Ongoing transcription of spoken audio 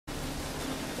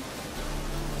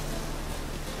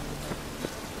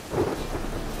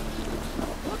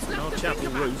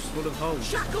chapel roof's full of holes.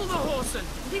 Shackle the Horson!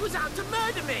 He was out to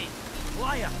murder me!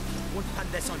 Liar! Won't pin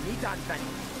this on me, Danfin.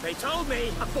 They told me,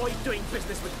 avoid doing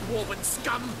business with dwarven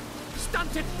scum!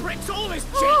 Stunted pricks always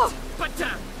cheat! But,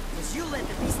 Cause you let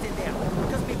the beast in there,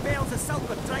 because me bales of silk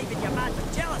were driving you mad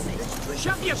with jealousy.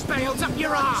 shove your bales up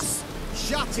your ass!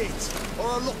 Shut it, or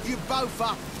I'll lock you both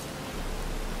up.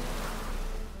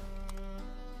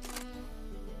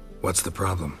 What's the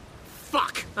problem?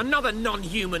 Fuck! Another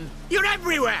non-human! You're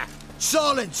everywhere!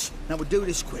 Silence! Now we'll do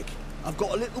this quick. I've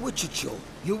got a little witcher chore.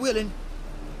 You willing?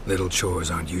 Little chores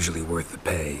aren't usually worth the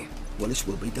pay. Well, this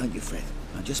will be, don't you, Fred?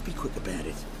 Now just be quick about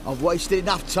it. I've wasted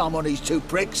enough time on these two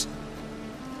pricks.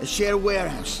 They share a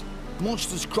warehouse.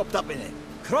 Monsters cropped up in it.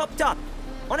 Cropped up?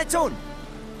 On its own?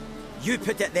 You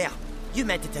put it there. You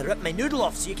meant it to rip my noodle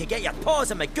off so you could get your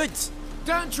paws on my goods.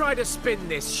 Don't try to spin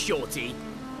this, shorty.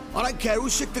 I don't care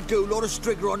who's sick the ghoul or the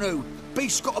strigger on who.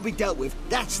 Beast's got to be dealt with.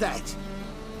 That's that.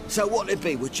 So what'll it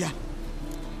be, would ya?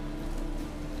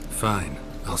 Fine,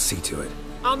 I'll see to it.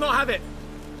 I'll not have it.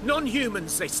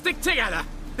 Non-humans, they stick together.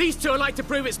 These two are like to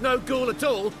prove it's no ghoul at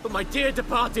all, but my dear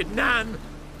departed Nan.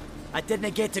 I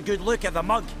didn't get a good look at the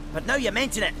mug, but now you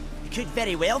mention it, it could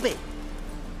very well be.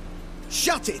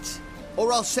 Shut it!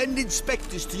 Or I'll send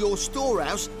inspectors to your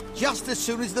storehouse just as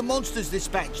soon as the monster's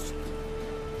dispatched.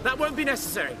 That won't be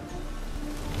necessary.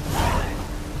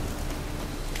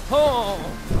 Oh!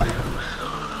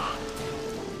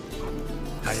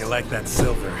 How you like that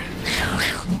silver?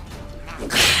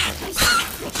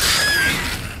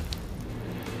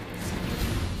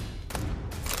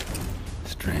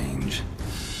 Strange.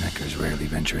 Neckers rarely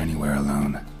venture anywhere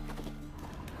alone.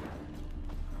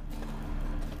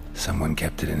 Someone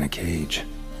kept it in a cage.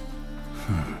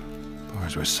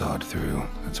 Bars were sawed through.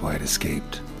 That's why it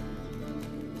escaped.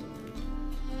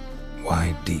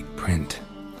 Wide, deep print.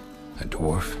 A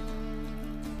dwarf?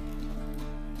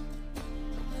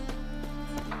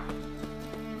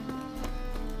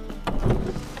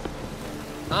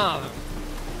 Ah.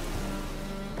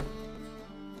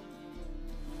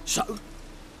 So,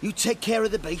 you take care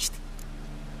of the beast?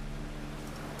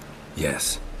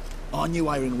 Yes. I knew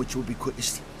iron which would be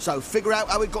quickest. So, figure out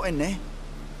how it got in there.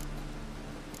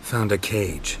 Found a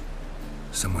cage.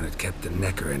 Someone had kept the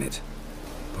necker in it.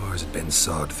 Bars had been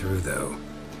sawed through, though.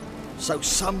 So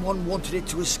someone wanted it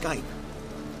to escape.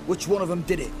 Which one of them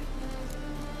did it?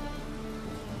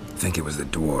 Think it was the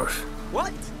dwarf.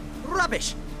 What?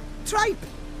 Rubbish! Tripe!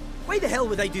 Why the hell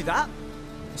would I do that?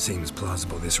 Seems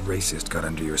plausible this racist got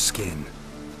under your skin.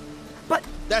 But...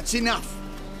 That's enough.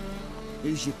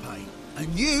 Here's your pay.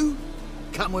 And you,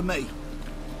 come with me.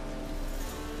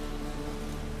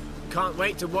 Can't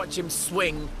wait to watch him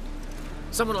swing.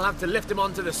 Someone will have to lift him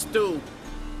onto the stool.